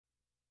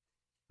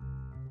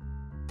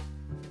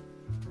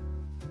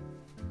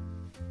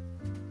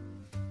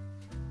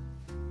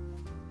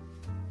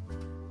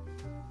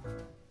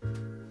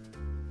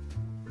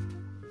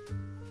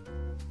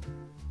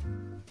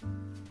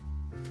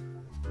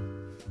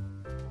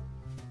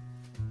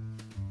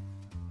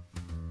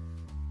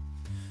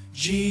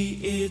Gee,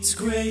 it's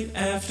great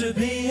after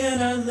being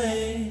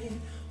LA,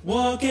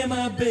 walking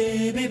my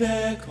baby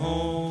back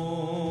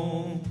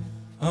home.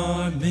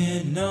 Arm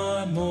in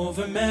arm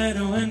over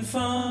meadow and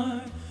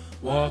farm,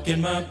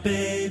 walking my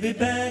baby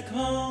back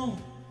home.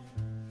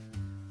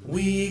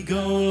 We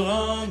go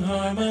along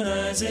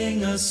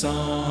harmonizing a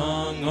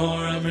song,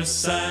 or I'm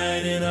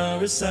reciting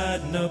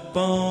a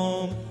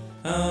poem.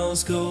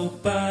 Owls go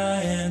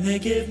by and they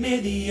give me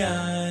the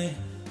eye,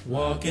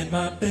 walking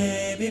my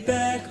baby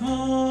back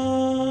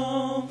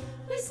home.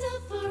 We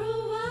stop for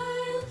a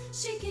while,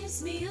 she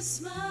gives me a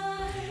smile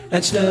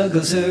and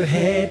snuggles her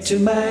head to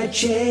my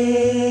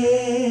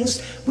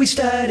chest. We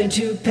start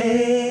into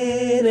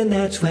bed, and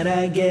that's when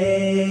I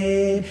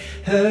get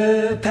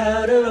her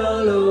powder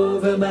all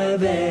over my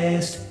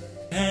vest.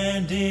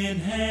 Hand in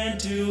hand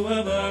to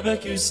a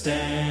barbecue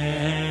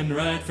stand,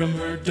 right from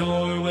her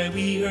doorway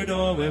we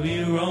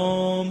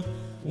roam.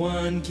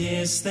 One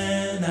kiss,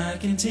 then I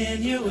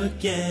continue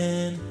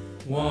again,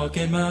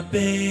 walking my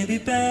baby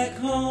back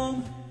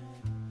home.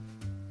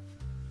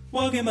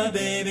 Walking my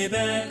baby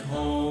back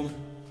home.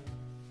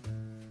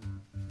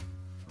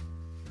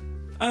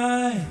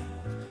 I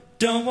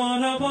don't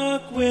wanna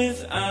walk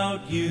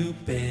without you,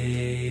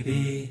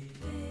 baby.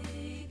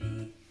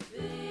 Baby,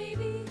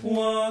 baby.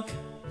 Walk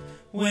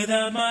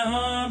without my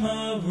arm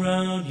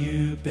around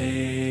you,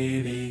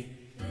 baby.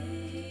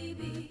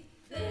 Baby,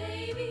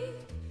 baby,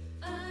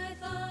 I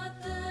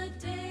thought the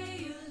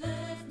day you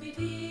left me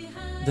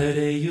behind. The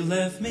day you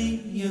left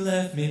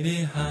me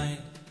behind.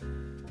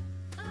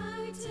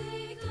 I'd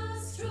take a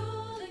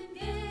stroll and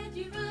get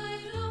you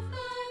right off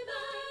my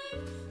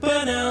mind.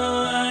 But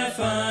now I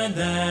find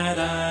that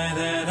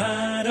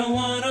I don't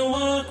wanna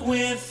walk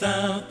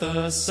without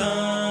the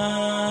sunshine.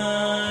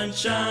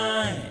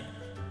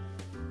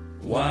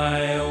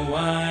 Why, oh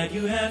why do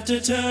you have to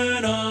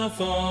turn off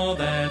all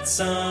that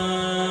sunshine?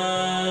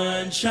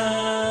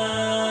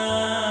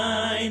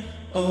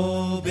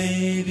 Oh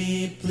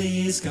baby,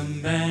 please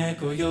come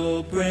back or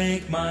you'll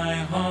break my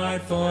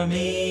heart for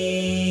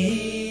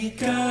me.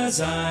 Cause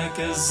I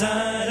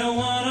don't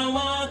wanna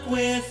walk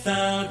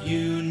without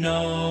you,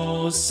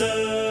 no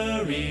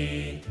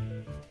siree.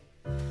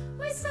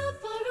 We stop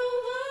for a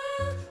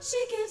while,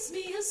 she gives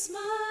me a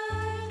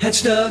smile And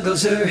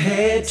snuggles her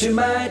head to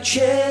my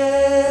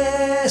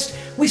chest.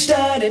 We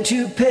start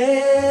into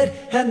bed,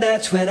 and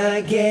that's when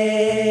I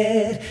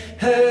get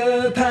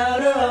her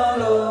powder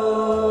all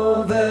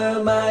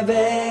over my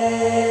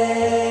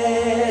vest.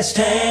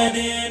 Hand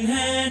in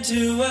hand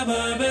to a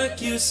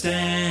barbecue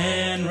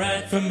stand,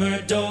 right from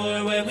her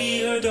doorway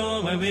we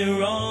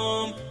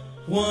roam.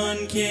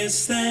 One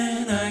kiss,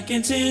 then I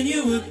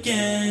continue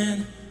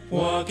again,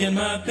 walking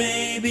my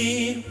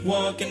baby,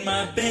 walking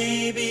my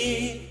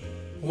baby,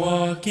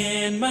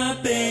 walking my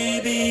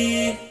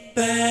baby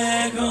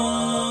back home.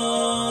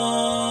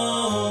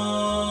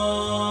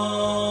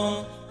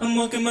 I'm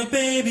walking my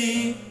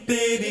baby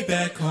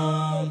back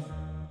home.